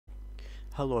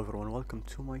Hello everyone, welcome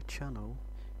to my channel.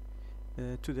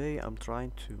 Today I'm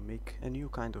trying to make a new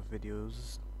kind of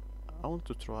videos. I want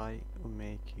to try to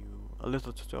make you a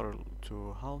little tutorial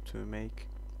to how to make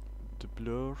the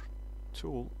blur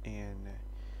tool in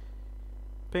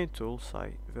PaintTool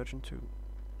SAI version 2.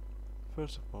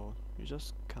 First of all, you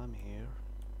just come here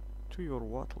to your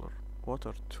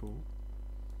water tool,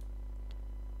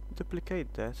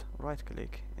 duplicate that, right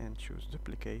click and choose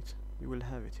duplicate. You will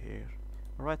have it here.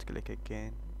 Right click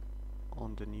again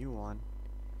on the new one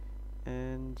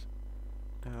and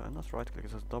not right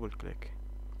click, just double click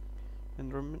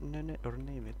and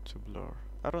rename it to blur.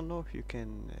 I don't know if you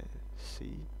can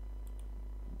see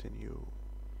the new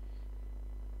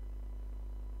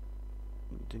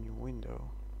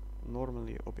window.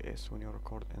 Normally OBS, when you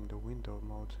record in the window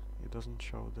mode, it doesn't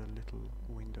show the little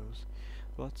windows,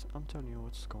 but I'm telling you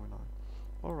what's going on.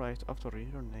 Alright, after you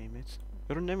rename it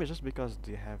just because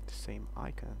they have the same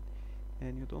icon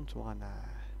and you don't wanna,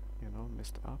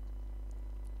 messed up.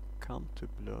 Come to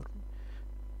blur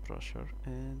brusher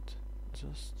and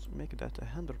just make that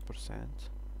 100%.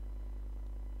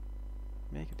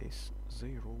 Make this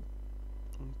 0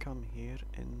 and come here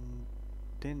and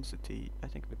density. I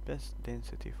think the best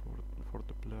density for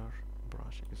the blur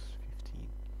brush is 15.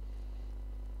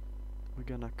 We're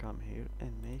gonna come here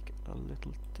and make a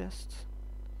little test.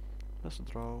 Let's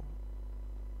draw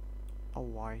a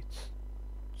white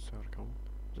circle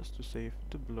just to see if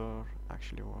the blur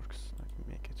actually works. I can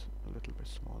make it a little bit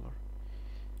smaller.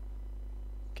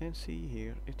 Can see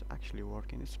here it actually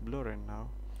working. It's blurring now.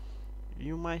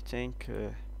 You might think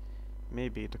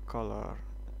maybe the color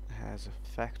has a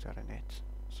factor in it,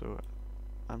 so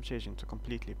I'm changing to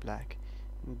completely black.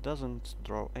 It doesn't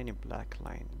draw any black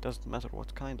line. It doesn't matter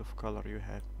what kind of color you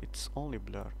have, it's only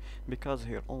blur. Because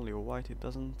here only white, it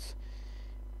doesn't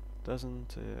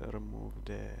remove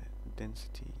the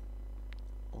density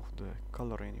of the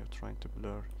coloring you're trying to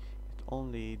blur. It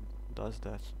only does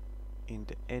that in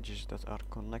the edges that are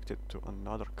connected to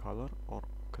another color or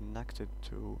connected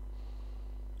to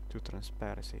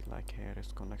transparency, like here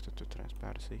is connected to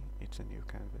transparency. It's a new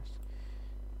canvas,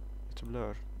 it's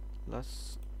blur.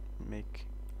 Let's make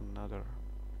another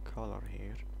color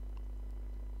here.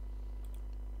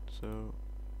 So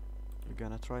we're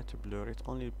gonna try to blur it,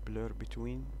 only blur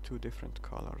between two different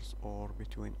colors or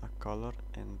between a color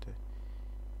and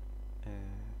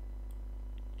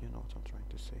you know what I'm trying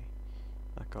to say,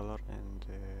 a color and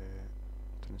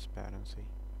transparency.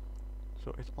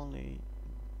 So it only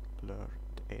blur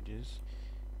the edges.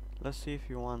 Let's see if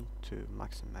you want to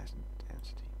maximize the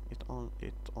density. It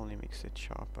only makes it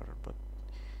sharper, but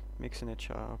mixing it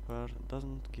sharper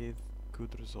doesn't give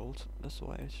good results. That's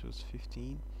why I choose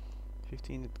 15.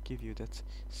 15 it give you that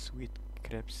sweet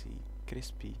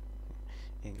crispy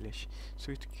English,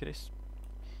 sweet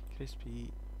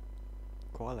crispy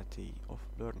quality of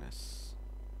blurriness.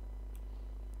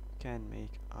 Can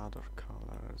make other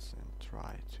colors and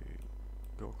try to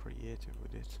go creative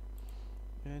with it,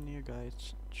 and you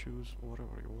guys choose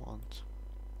whatever you want.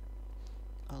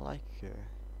 I like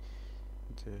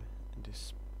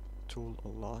this tool a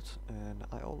lot, and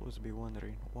I always be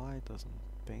wondering why doesn't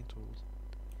PaintTool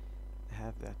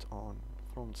have that on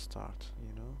from the start,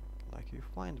 like you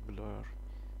find blur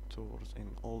tools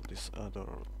in all these other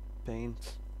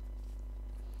paint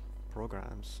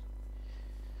programs,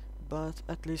 but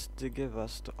at least they give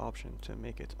us the option to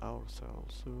make it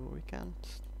ourselves, so we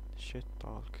can't shit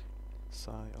talk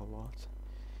SAI a lot.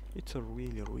 It's a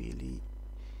really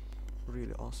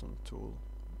awesome tool.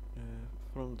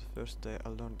 From the first day I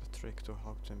learned the trick to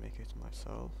how to make it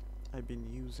myself. I've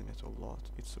been using it a lot.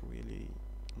 It's really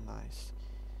nice,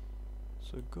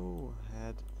 so go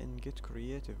ahead and get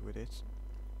creative with it.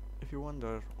 If you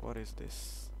wonder what is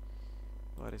this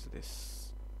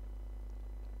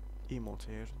emote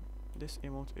here, this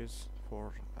emote is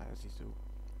for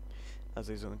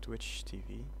Azizu on Twitch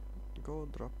TV. Go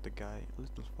drop the guy a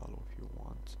little follow if you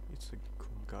want. It's a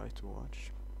cool guy to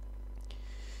watch.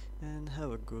 And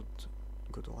have a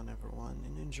good one everyone,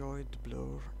 and enjoy the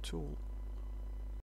blur tool.